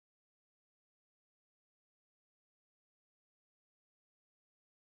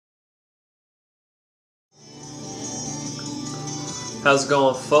How's it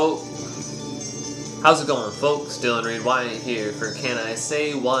going, folks? How's it going, folks? Dylan Reed Wyatt here for Can I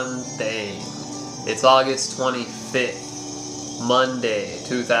Say One Thing? It's August 25th, Monday,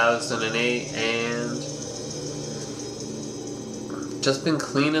 2008, and just been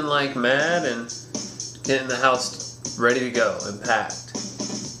cleaning like mad and getting the house ready to go and packed.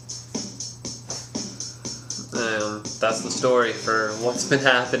 And that's the story for what's been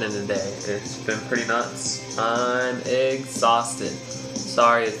happening today. It's been pretty nuts. I'm exhausted.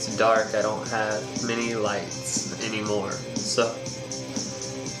 Sorry it's dark. I don't have many lights anymore. So,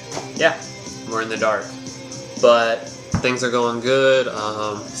 yeah, we're in the dark. But things are going good.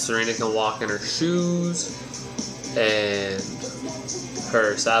 Serena can walk in her shoes. And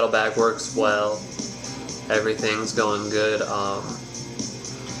her saddlebag works well. Everything's going good.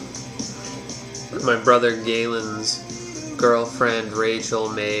 My brother Galen's girlfriend Rachel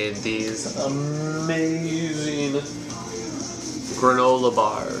made these amazing granola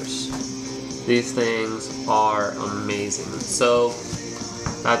bars. These things are amazing. So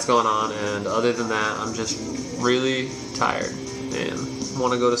that's going on, and other than that, I'm just really tired and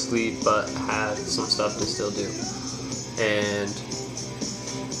want to go to sleep, but have some stuff to still do. And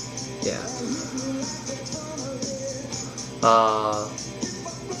yeah.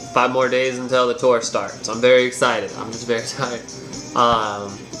 5 more days until the tour starts. I'm very excited. I'm just very tired.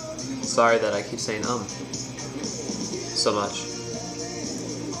 Sorry that I keep saying so much.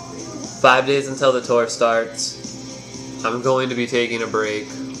 5 days until the tour starts. I'm going to be taking a break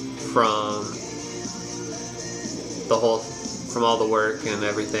from all the work and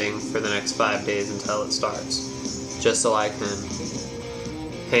everything for the next 5 days until it starts, just so I can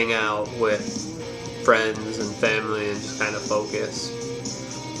hang out with friends and family and just kind of focus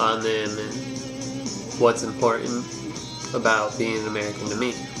on them and what's important about being an American to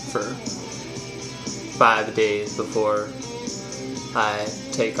me for 5 days before I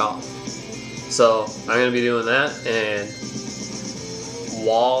take off. So I'm going to be doing that, and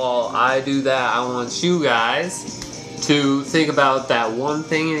while I do that, I want you guys to think about that one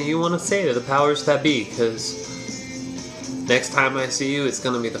thing that you want to say to the powers that be, because next time I see you, it's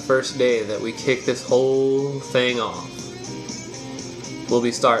going to be the first day that we kick this whole thing off. We'll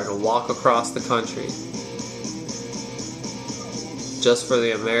be starting to walk across the country just for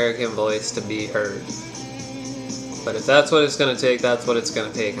the American voice to be heard. But if that's what it's going to take, that's what it's going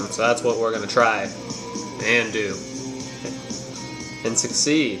to take. And so that's what we're going to try and do and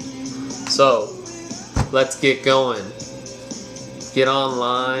succeed. So let's get going. Get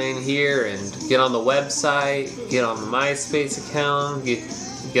online here and get on the website, get on the MySpace account,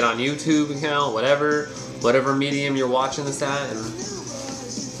 get on YouTube account, whatever medium you're watching this at, and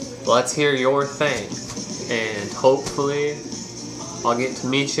let's hear your thing. And hopefully I'll get to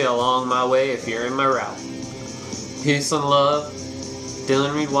meet you along my way if you're in my route. Peace and love.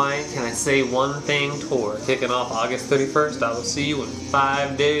 Dylan Reed Wyatt, Can I Say One Thing tour, kicking off August 31st. I will see you in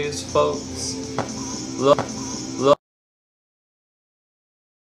 5 days, folks. Love.